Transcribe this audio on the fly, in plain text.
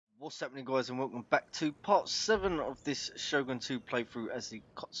What's happening, guys, and welcome back to part 7 of this Shogun 2 playthrough as the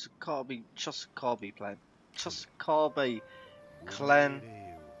Chosokabe clan.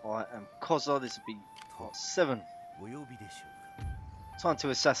 I am Cozza. This will be part 7. Time to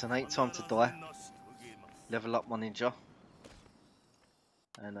assassinate, time to die. Level up my ninja.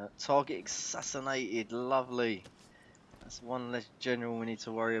 And target assassinated, lovely. That's one less general we need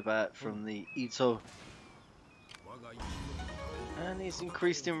to worry about from the Ito. And he's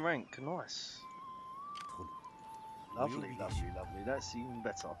increased in rank, nice. Lovely, lovely, lovely, that's even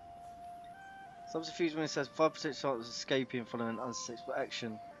better. Subterfuge when it says 5% chance of escaping following an unsuccessful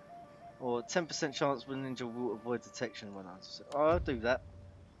action, or 10% chance when ninja will avoid detection when unsuccessful. Oh, I'll do that.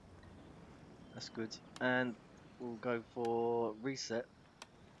 That's good. And we'll go for reset.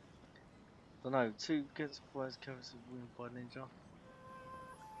 I don't know, 2 against requires characters wounded by ninja.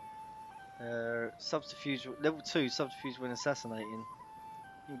 Subterfuge, level 2, subterfuge when assassinating.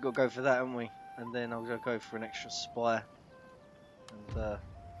 We've got to go for that, haven't we? And then I'll go for an extra spy. And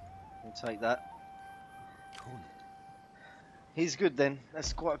we'll take that. He's good then.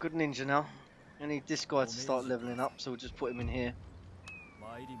 That's quite a good ninja now. I need this guy to start leveling up, so we'll just put him in here.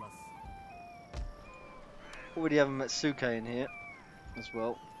 Already have a Matsuke in here as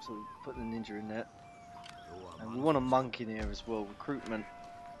well, so we'll put the ninja in there. And we want a monk in here as well. Recruitment.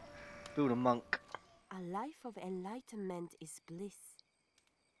 Build a monk. A life of enlightenment is bliss,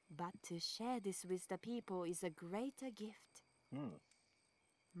 but to share this with the people is a greater gift.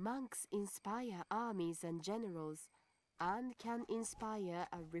 Monks inspire armies and generals, and can inspire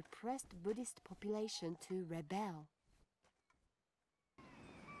a repressed Buddhist population to rebel.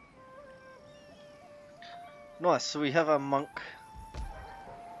 Nice, so we have our monk.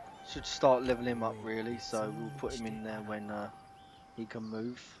 Should start leveling him up really, so we'll put him in there when he can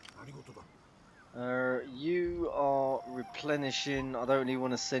move. You are replenishing. I don't really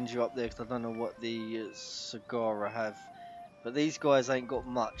want to send you up there because I don't know what the Sagara have. But these guys ain't got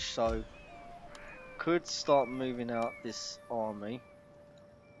much, so could start moving out this army.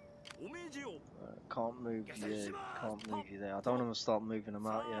 Can't move you. Can't move you there. I don't want to start moving them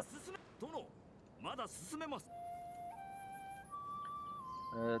out yet.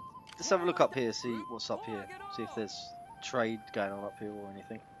 Let's have a look up here. See what's up here. See if there's trade going on up here or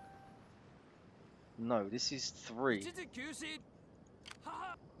anything. No, this is 3.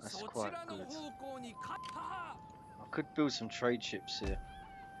 That's quite good. I could build some trade ships here.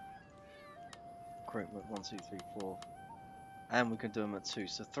 Recruitment 1, 2, 3, 4. And we can do them at 2.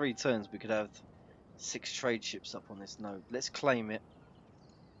 So 3 turns we could have 6 trade ships up on this node. Let's claim it.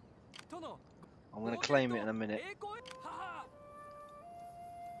 I'm going to claim it in a minute.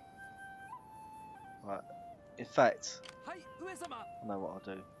 Right. In fact, I know what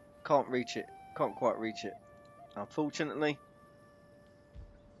I'll do. Can't reach it. Can't quite reach it, unfortunately.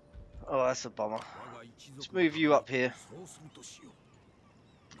 Oh, that's a bummer. Let's move you up here.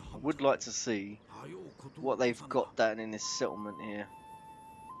 I would like to see what they've got down in this settlement here.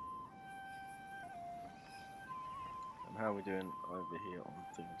 And how are we doing over here on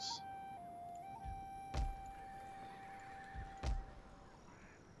things?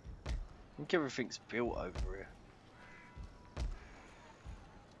 I think everything's built over here.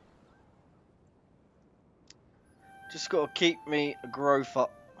 Just got to keep me a growth up.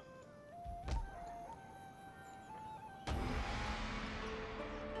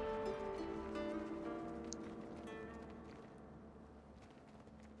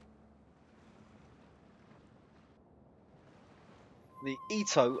 The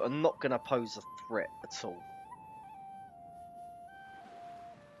Ito are not going to pose a threat at all.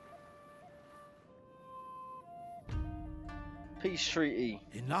 Peace treaty.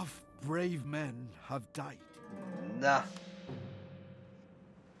 Enough brave men have died. Nah.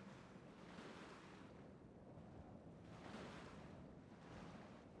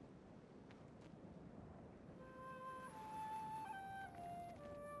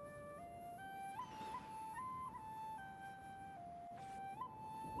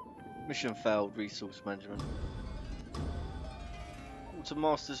 Mission failed, resource management.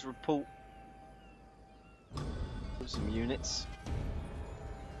 Quartermaster's report. Some units.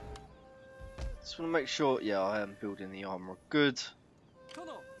 Just want to make sure, yeah, I am building the armor good.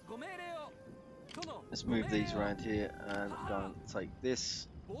 Let's move these around here and go and take this.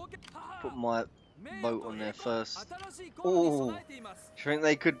 Put my boat on there first. Oh, do you think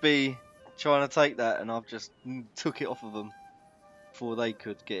they could be trying to take that and I've just took it off of them before they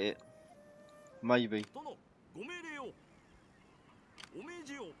could get it? Maybe.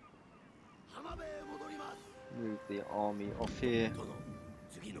 Move the army off here.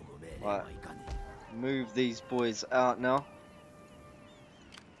 Right. Move these boys out now.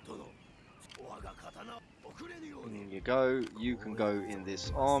 In you go. You can go in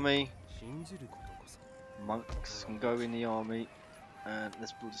this army. Monks can go in the army. And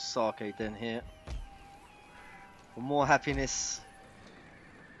let's build a sake den here. For more happiness.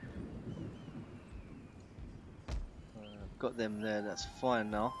 Got them there, that's fine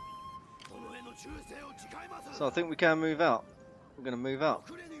now. So I think we can move out. We're going to move out.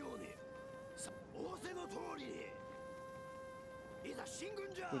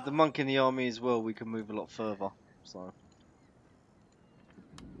 With the monk in the army as well, we can move a lot further. So.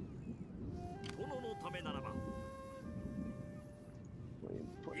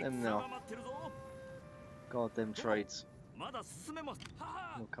 Put them now. Guard them trades.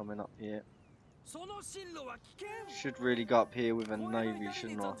 We're coming up here. Should really go up here with a navy,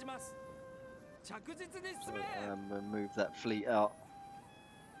 shouldn't I? So, we'll move that fleet out.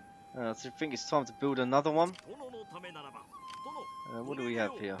 So I think it's time to build another one. What do we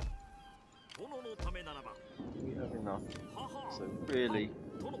have here? We have enough. So really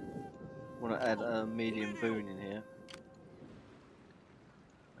want to add a medium boon in here.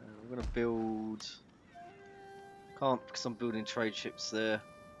 We're going to build... Can't because I'm building trade ships there.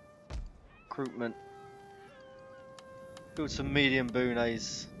 Recruitment. Build some medium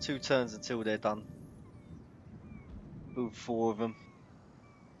boones. 2 turns until they're done. Build 4 of them.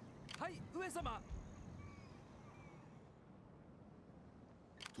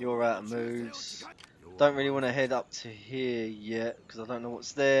 You're out of moves. Don't really want to head up to here yet because I don't know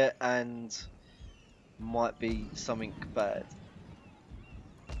what's there and might be something bad.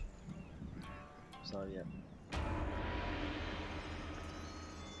 So yeah.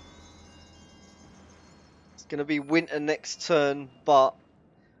 Gonna be winter next turn, but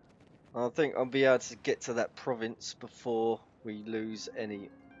I think I'll be able to get to that province before we lose any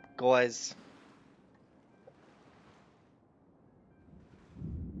guys.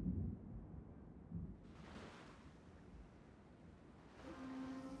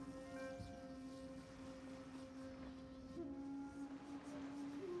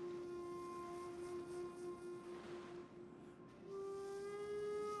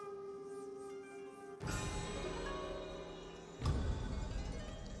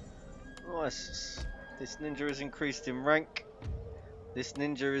 Nice. This ninja has increased in rank. This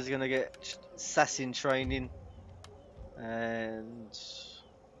ninja is going to get assassin training and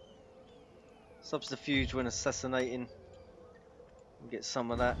subterfuge when assassinating. We'll get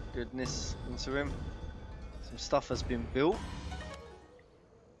some of that goodness into him. Some stuff has been built.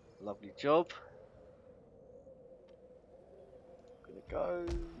 Lovely job. Gonna go.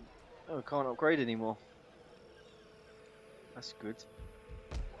 Oh, I can't upgrade anymore. That's good.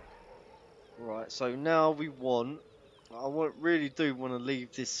 Right, so now we want... really do want to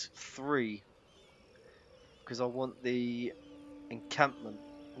leave this 3. Because I want the encampment,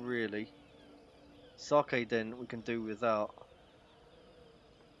 really. Sake Den we can do without.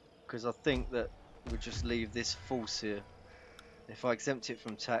 Because I think that we'll just leave this false here. If I exempt it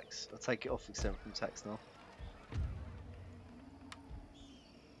from tax, I'll take it off exempt from tax now.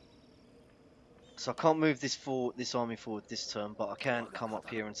 So I can't move this army forward this turn, but I can come up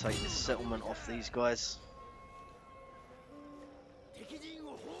here and take this settlement off these guys.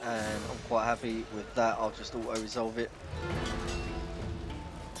 And I'm quite happy with that, I'll just auto-resolve it.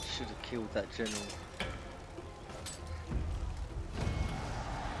 Should have killed that general.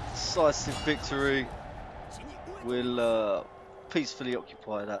 Decisive victory. We'll peacefully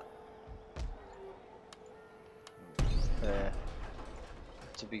occupy that. There.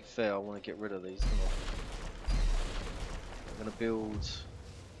 To be fair, I want to get rid of these, don't I? I'm going to build...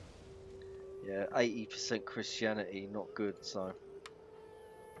 Yeah, 80% Christianity, not good, so...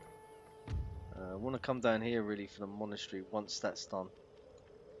 I want to come down here really for the monastery once that's done.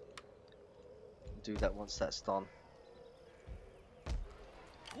 Do that once that's done.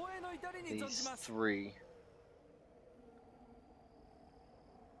 These 3.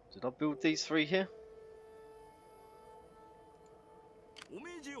 Did I build these 3 here?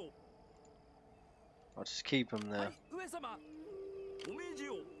 I'll just keep them there.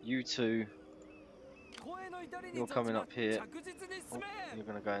 You 2. You're coming up here. Oh, you're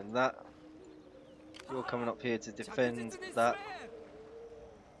going to go in that. You're coming up here to defend that.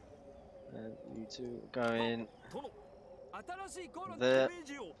 And you 2 go in there.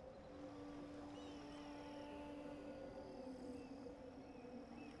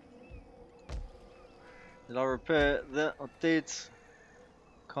 Did I repair that? I did.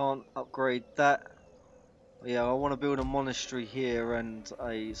 Can't upgrade that. Yeah, I want to build a monastery here and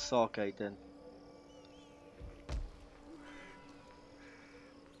a sake den.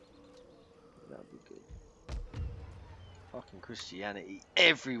 That'd be good. Fucking Christianity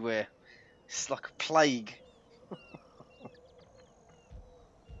everywhere. It's like a plague.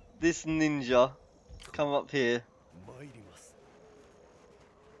 This ninja come up here.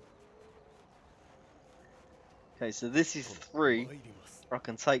 Okay, so this is 3. I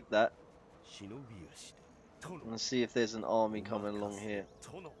can take that. And see if there's an army coming along here.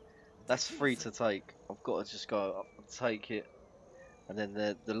 That's 3 to take. I've got to just go up and take it. And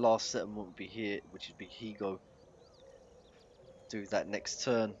then the last settlement would be here, which would be Higo. Do that next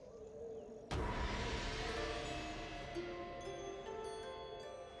turn.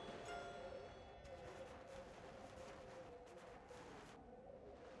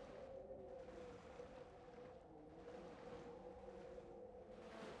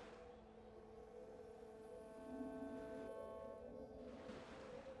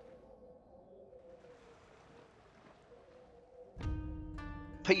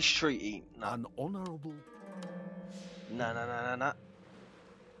 Peace treaty. Nah. An honorable. Nah.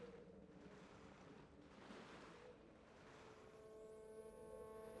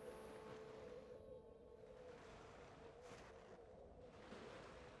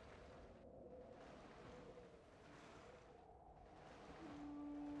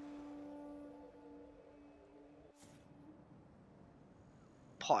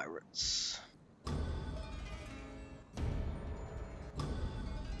 Pirates.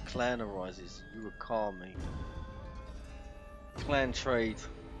 Clan arises. Urakami. Clan trade.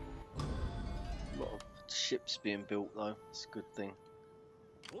 A lot of ships being built though. It's a good thing.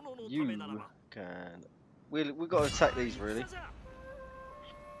 You can. We've got to attack these really.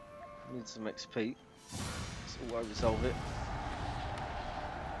 Need some XP. Let's auto resolve it.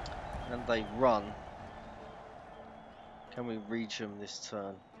 And they run. Can we reach them this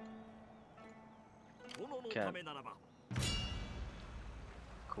turn? Can.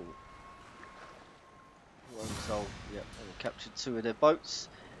 Cool. Auto resolve. Yep. And we captured 2 of their boats.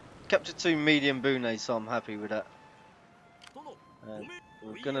 Captured 2 medium bunes, so I'm happy with that.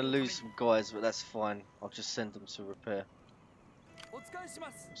 We're gonna lose some guys, but that's fine. I'll just send them to repair. I'll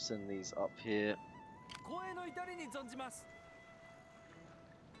send these up here.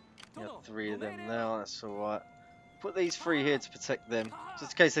 You have 3 of them now, that's alright. Put these 3 here to protect them,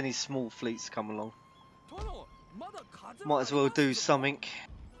 just in case any small fleets come along. Might as well do something.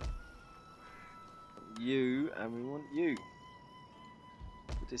 You, and we want you.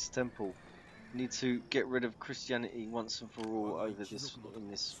 With this temple. We need to get rid of Christianity once and for all over this in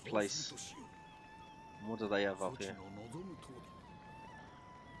this place. What do they have up here?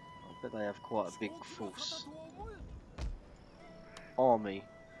 I bet they have quite a big force. Army.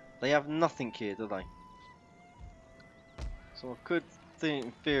 They have nothing here, do they? So I could,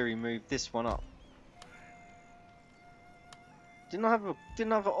 in theory, move this one up. Didn't I have an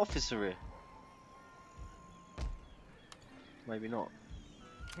officer here? Maybe not.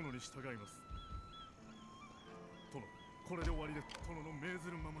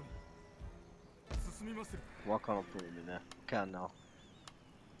 Why can't I put him in there? I can now.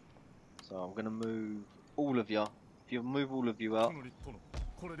 So I'm gonna move all of you. If you move all of you out,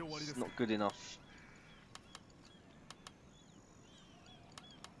 it's not good enough.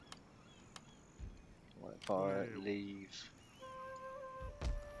 Right, if I leave.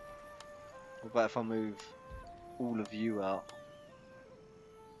 What about if I move all of you out?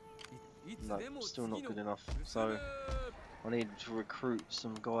 No, still not good enough. So I need to recruit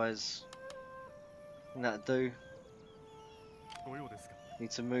some guys. And that'll do.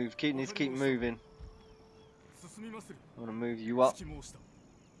 Need to move. Need to keep moving. I want to move you up.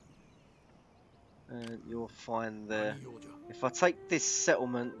 And you're fine there. If I take this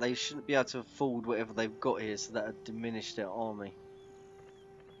settlement, they shouldn't be able to afford whatever they've got here, so that'll diminish their army.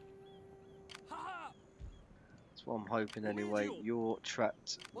 That's what I'm hoping anyway. You're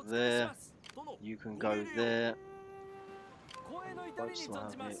trapped there. You can go there. Boats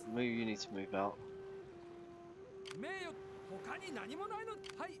not having it. Move. You need to move out.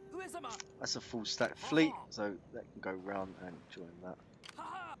 That's a full stack fleet, so that can go round and join that.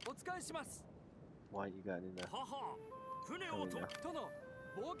 Why are you going in there?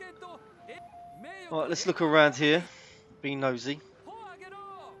 Alright, let's look around here. Be nosy.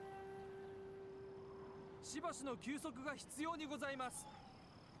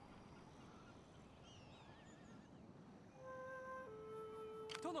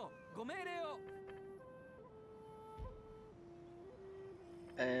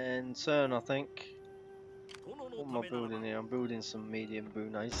 And turn, I think. What am I building here? I'm building some medium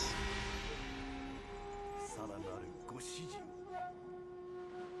bunes.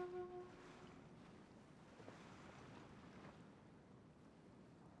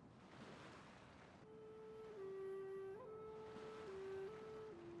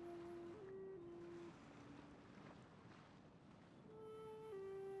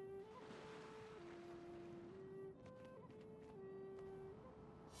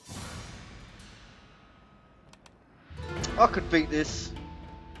 I could beat this.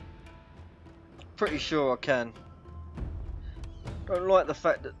 Pretty sure I can. Don't like the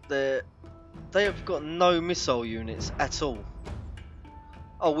fact that they have got no missile units at all.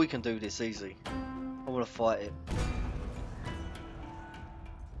 Oh, we can do this easy. I want to fight it.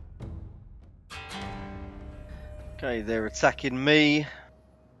 Okay, they're attacking me.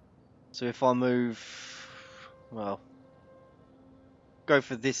 So if I move, well, go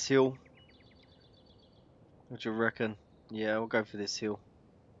for this hill. What do you reckon? Yeah, we'll go for this hill.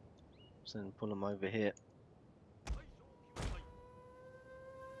 So then pull them over here.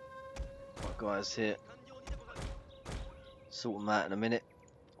 My guys here. Sort them out in a minute.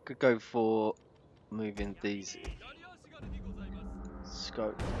 Could go for moving these.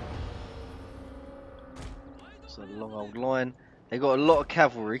 Scope. It's a long old line. They got a lot of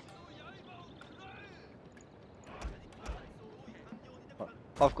cavalry.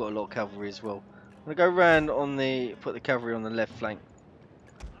 I've got a lot of cavalry as well. I'm gonna go round on the, put the cavalry on the left flank.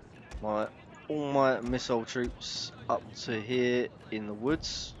 All my missile troops up to here in the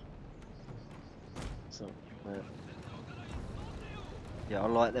woods. So, yeah, I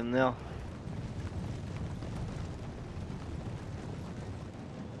like them now.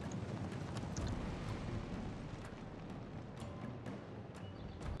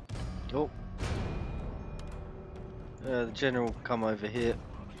 Oh, the general will come over here.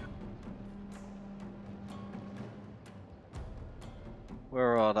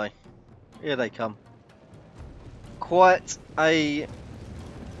 Where are they? Here they come. Quite a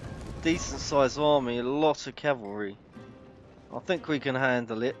decent sized army, a lot of cavalry. I think we can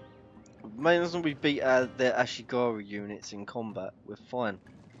handle it. Mainly as we beat out their Ashikaga units in combat, we're fine.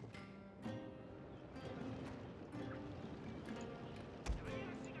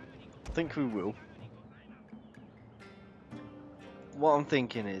 I think we will. What I'm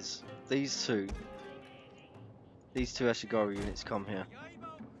thinking is, these two Ashikaga units come here.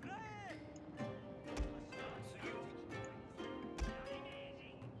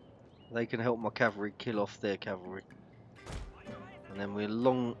 They can help my cavalry kill off their cavalry. And then we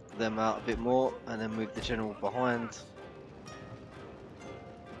long them out a bit more and then move the general behind.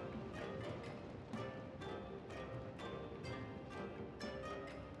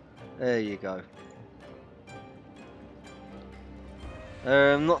 There you go.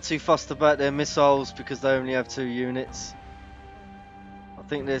 I'm not too fussed about their missiles because they only have 2 units. I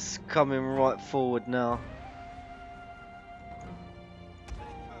think they're coming right forward now.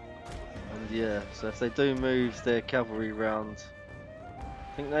 And yeah, so if they do move their cavalry round,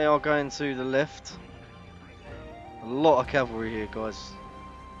 I think they are going to the left. A lot of cavalry here, guys.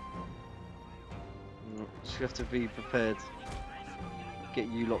 Just have to be prepared. Get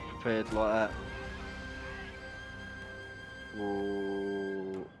you lot prepared like that.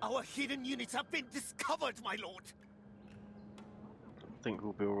 Whoa. Our hidden units have been discovered, my lord. I think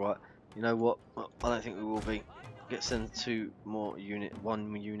we'll be alright. You know what? I don't think we will be. Get sent 2 more unit,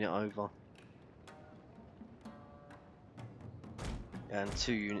 1 unit over. And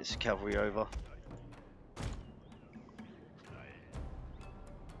 2 units of cavalry over.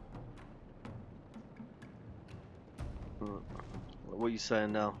 What are you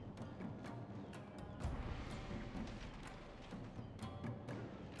saying now?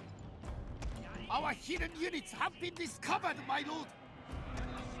 Our hidden units have been discovered, my lord.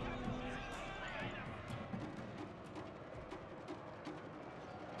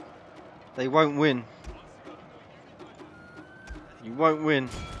 They won't win. You won't win.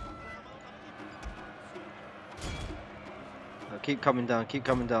 No, keep coming down, keep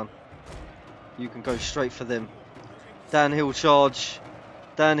coming down. You can go straight for them. Downhill charge.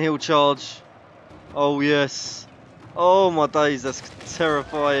 Downhill charge. Oh yes. Oh my days, that's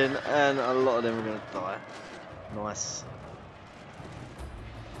terrifying, and a lot of them are going to die. Nice.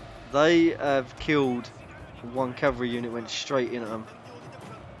 They have killed 1 cavalry unit, went straight into them.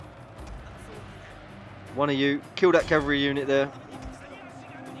 One of you, kill that cavalry unit there.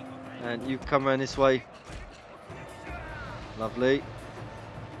 And you come around this way. Lovely.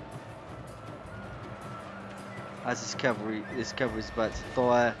 As this cavalry's about to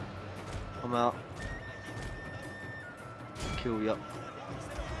die. I'm out. Kill you up.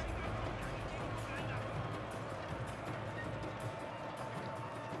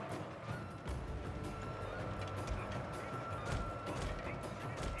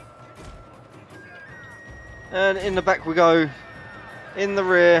 And in the back we go. In the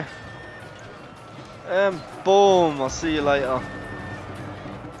rear. And boom, I'll see you later.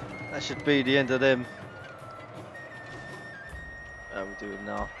 That should be the end of them. How we doing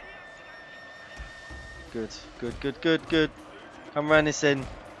now? Good, good, good, good, good. Come round this end.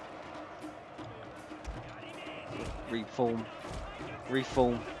 Reform.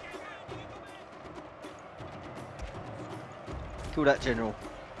 Reform. Kill that general.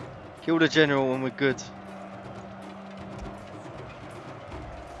 Kill the general and we're good.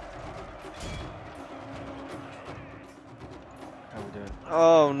 How are we doing?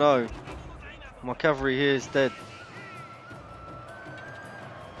 Oh no. My cavalry here is dead.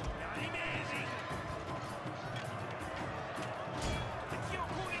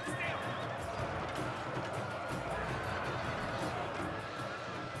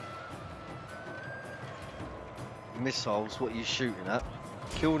 Missiles, what are you shooting at?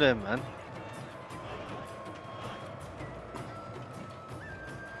 Kill them, man.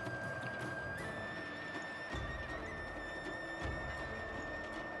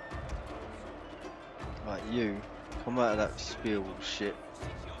 Right, you come out of that spear wall shit.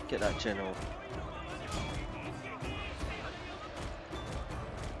 Get that general.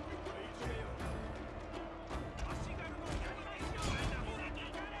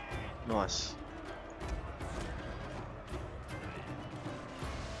 Nice.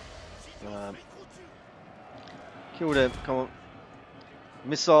 Kill them, come on.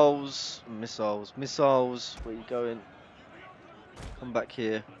 Missiles, missiles, missiles. Where you going? Come back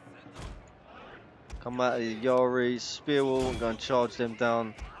here. Come out of the Yari, spear wall, and go and charge them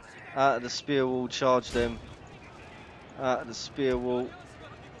down. Out of the spear wall, charge them. Out of the spear wall.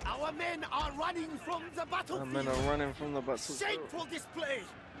 Our men are running from the battlefield. Our men are running from the battlefield. Shameful display.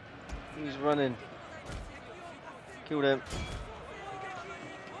 Who's running? Kill them.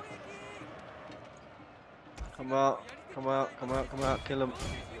 Come out, come out, come out, come out, kill them.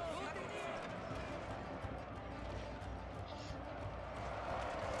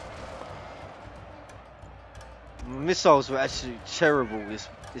 Missiles were actually terrible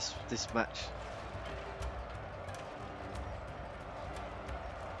this match.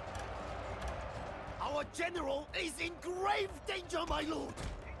 Our general is in grave danger, my lord.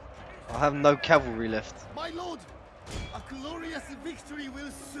 I have no cavalry left. My lord, a glorious victory will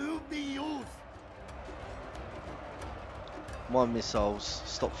soon be yours. My missiles,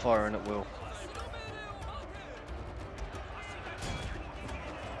 stop firing at will.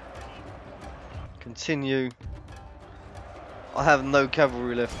 Continue. I have no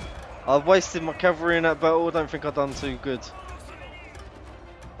cavalry left. I've wasted my cavalry in that battle. I don't think I've done too good.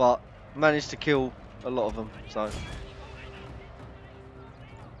 But managed to kill a lot of them, so.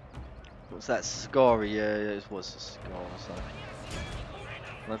 What's that? Scary? Yeah, it was a scar, so.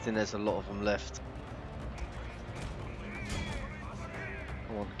 I don't think there's a lot of them left.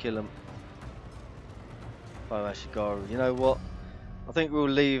 I want to kill them. Oh, Ashikaga. You know what? I think we'll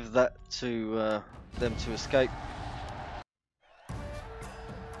leave that to them to escape.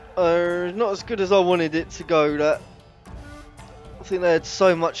 Not as good as I wanted it to go. That I think they had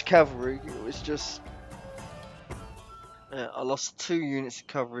so much cavalry. It was just. Yeah, I lost 2 units of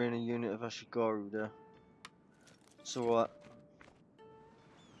cavalry and a unit of Ashikaga there. It's alright.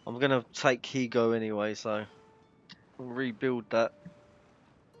 I'm gonna take Higo anyway, so I'll rebuild that.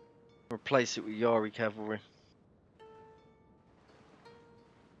 Replace it with Yari cavalry.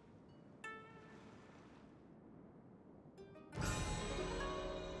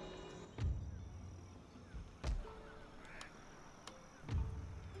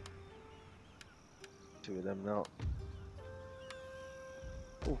 Two of them now.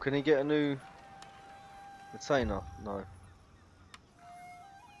 Oh, can he get a new retainer? No.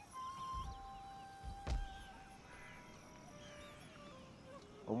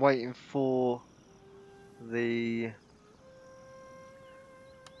 I'm waiting for the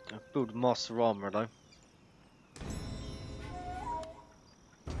build master armor though.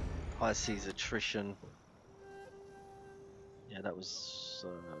 High seas attrition. Yeah, that was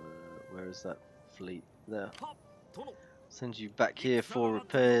where is that fleet? There. Send you back here for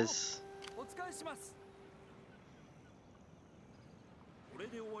repairs.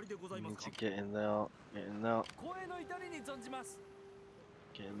 You need to get in there. Get in there.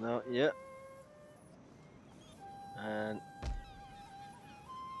 Get in there. Yeah. And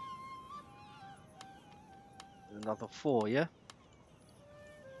another 4, yeah?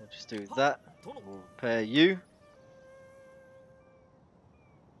 We'll just do that. We'll repair you.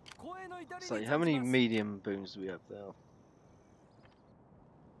 So, how many medium booms do we have there?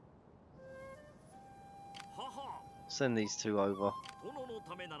 Send these 2 over.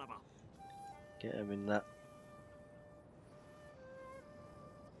 Get them in that.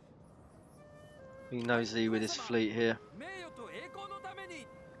 Be nosy with this fleet here.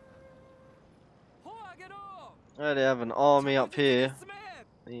 Oh, they have an army up here.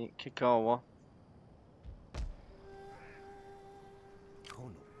 The Kikawa.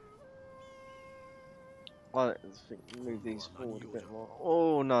 I think move these forward a bit more.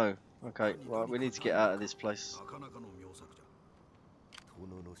 Oh no. Okay, right, we need to get out of this place.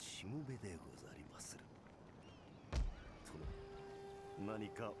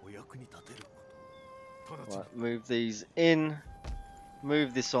 Right, move these in.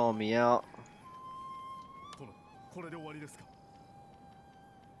 Move this army out.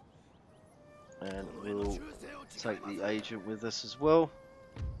 And we'll take the agent with us as well.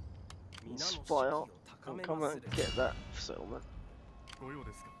 Inspire. And come and get that settlement.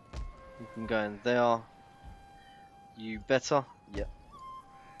 You can go in there. You better. Yep.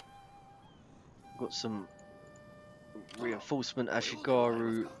 Got some reinforcement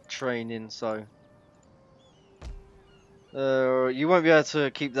Ashikaga training, so you won't be able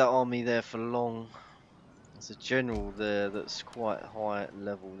to keep that army there for long. There's a general there that's quite high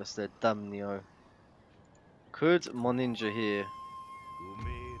level. That's their Damnio. Could my ninja here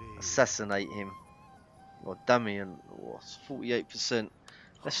assassinate him? Or Damien? Oh, it's 48%.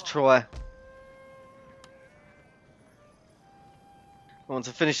 Let's try. I want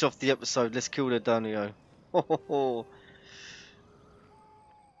to finish off the episode. Let's kill the Damnio. Oh,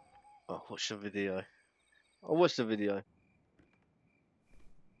 watch the video. I'll watch the video.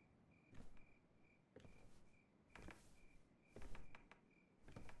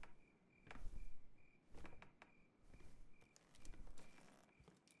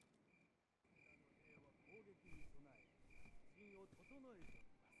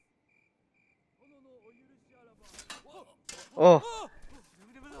 Oh,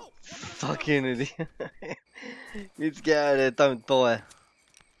 fucking idiot. Need to get out of there, don't die.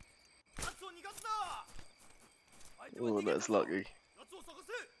 Oh, that's lucky.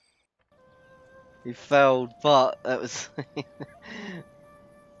 He failed, but that was...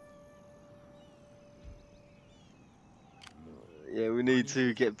 Yeah, we need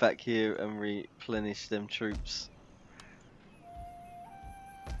to get back here and replenish them troops.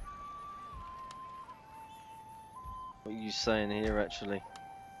 What are you saying here, actually?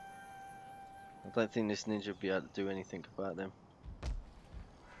 I don't think this ninja will be able to do anything about them.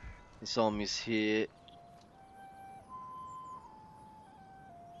 This army's here.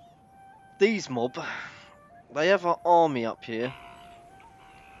 These mob, they have an army up here.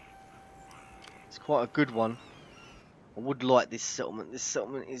 It's quite a good one. I would like this settlement. This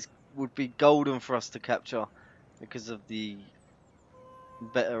settlement would be golden for us to capture because of the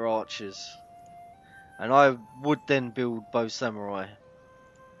better archers. And I would then build bow samurai.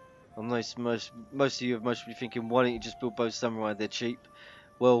 I know most of you must be thinking, why don't you just build bow samurai? They're cheap.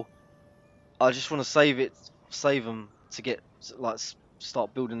 Well, I just want to save them to get like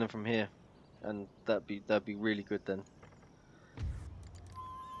start building them from here, and that'd be really good then.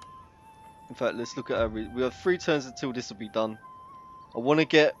 In fact, let's look at our. We have 3 turns until this will be done. I want to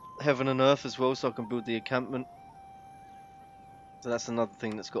get heaven and earth as well, so I can build the encampment. So that's another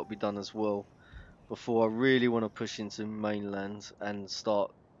thing that's got to be done as well before I really want to push into mainland and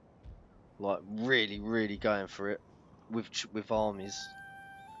start like really going for it with armies.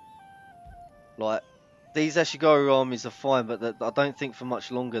 Like these Ashikaga armies are fine, but I don't think for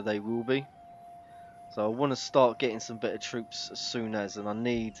much longer they will be. So I want to start getting some better troops as soon as, and I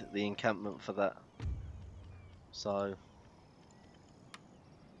need the encampment for that. So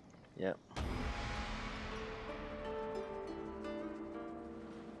yeah.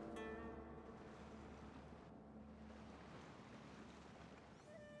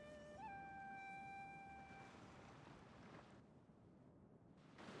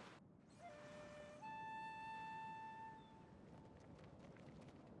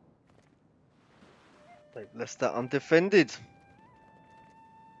 They've left that undefended.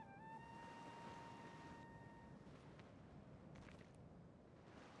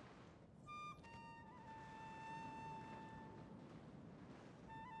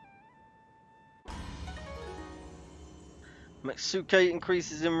 Matsuke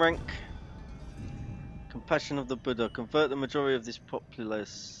increases in rank. Compassion of the Buddha. Convert the majority of this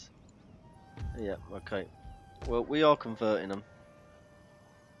populace. Yeah, okay. Well, we are converting them.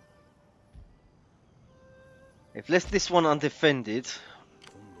 If this one undefended,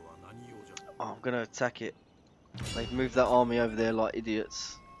 I'm gonna attack it. They've moved that army over there like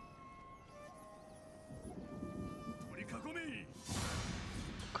idiots.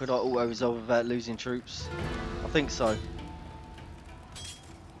 Could I auto-resolve without losing troops? I think so.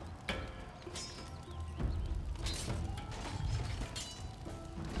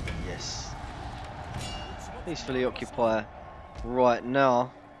 Yes. Peacefully occupy right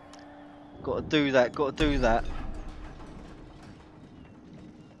now. Got to do that, got to do that.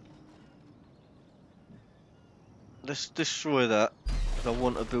 Let's destroy that, because I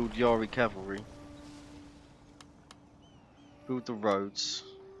want to build Yari cavalry. Build the roads.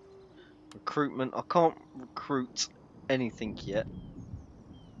 Recruitment. I can't recruit anything yet.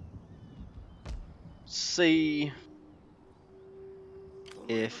 See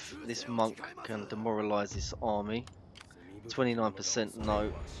if this monk can demoralize this army. 29%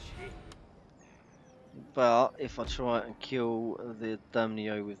 no. But if I try and kill the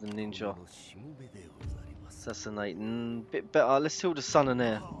Damnio with the ninja, assassinate, bit better. Let's kill the son and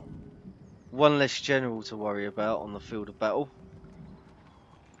heir. One less general to worry about on the field of battle.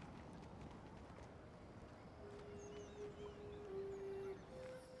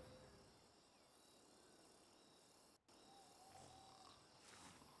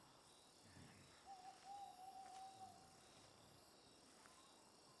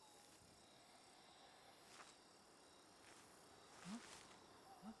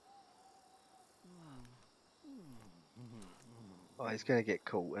 Oh, he's gonna get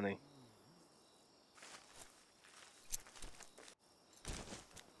caught, isn't he?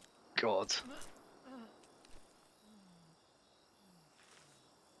 God.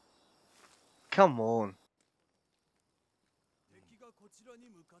 Come on. 敵がこちらに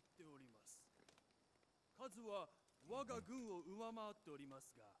向かっております。数は我が軍を上回っておりま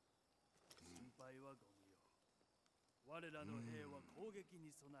すが、心配はご無用。我らの兵は攻撃に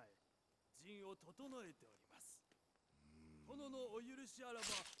備え、陣を整えております。殿のお許しあらば。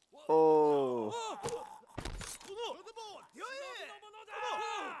Oh.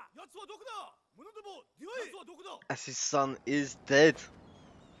 As his son is dead.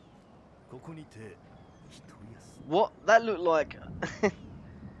 What? That looked like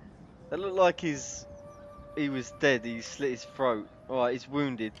that looked like he was dead. He slit his throat. Alright, he's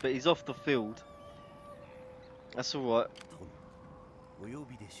wounded, but he's off the field. That's alright.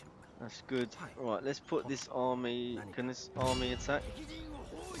 That's good. Alright, let's put this army. Can this army attack?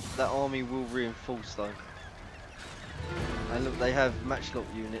 That army will reinforce though. And look, they have matchlock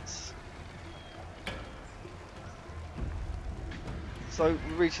units. So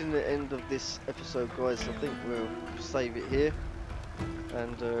we're reaching the end of this episode, guys. I think we'll save it here,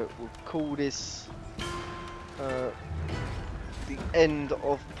 and we'll call this the end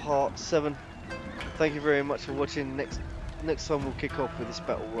of part 7. Thank you very much for watching. Next time we'll kick off with this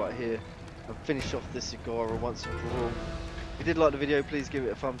battle right here and finish off this Sagara once and for all. If you did like the video, please give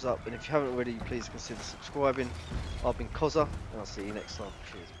it a thumbs up, and if you haven't already, please consider subscribing. I've been Cozza, and I'll see you next time.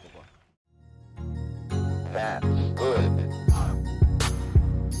 Cheers, bye bye. That's good.